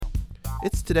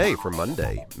It's today for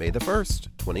Monday, May the 1st,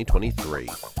 2023.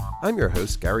 I'm your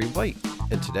host, Gary White,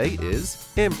 and today is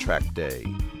Amtrak Day.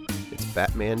 It's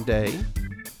Batman Day,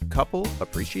 Couple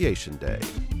Appreciation Day,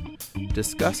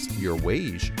 Discuss Your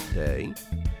Wage Day,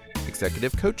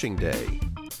 Executive Coaching Day,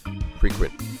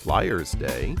 Frequent Flyers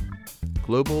Day,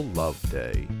 Global Love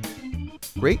Day,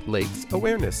 Great Lakes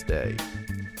Awareness Day,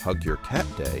 Hug Your Cat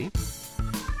Day,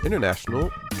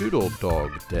 International Doodle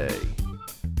Dog Day,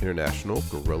 International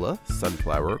Gorilla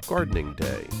Sunflower Gardening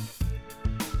Day,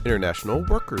 International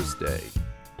Workers' Day,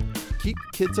 Keep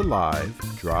Kids Alive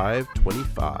Drive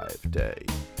 25 Day.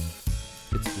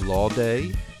 It's Law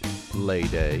Day, Lay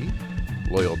Day,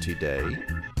 Loyalty Day,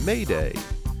 May Day,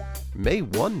 May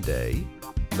 1 Day,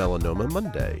 Melanoma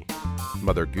Monday,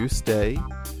 Mother Goose Day,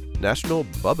 National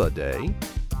Bubba Day,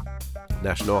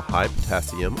 National High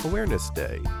Potassium Awareness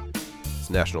Day.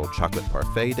 It's National Chocolate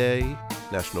Parfait Day,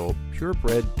 National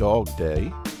Purebred Dog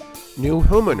Day, New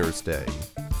Homeowners Day,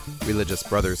 Religious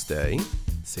Brothers Day,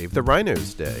 Save the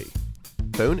Rhinos Day,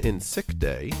 Phone in Sick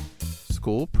Day,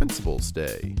 School Principals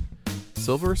Day,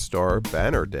 Silver Star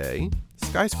Banner Day,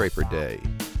 Skyscraper Day,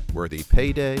 Worthy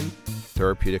Pay Day,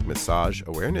 Therapeutic Massage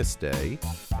Awareness Day,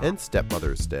 and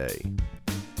Stepmother's Day.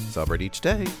 Celebrate each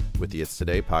day with the It's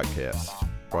Today podcast.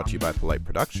 Brought to you by Polite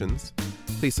Productions.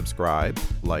 Please subscribe,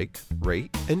 like,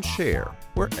 rate, and share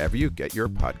wherever you get your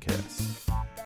podcasts.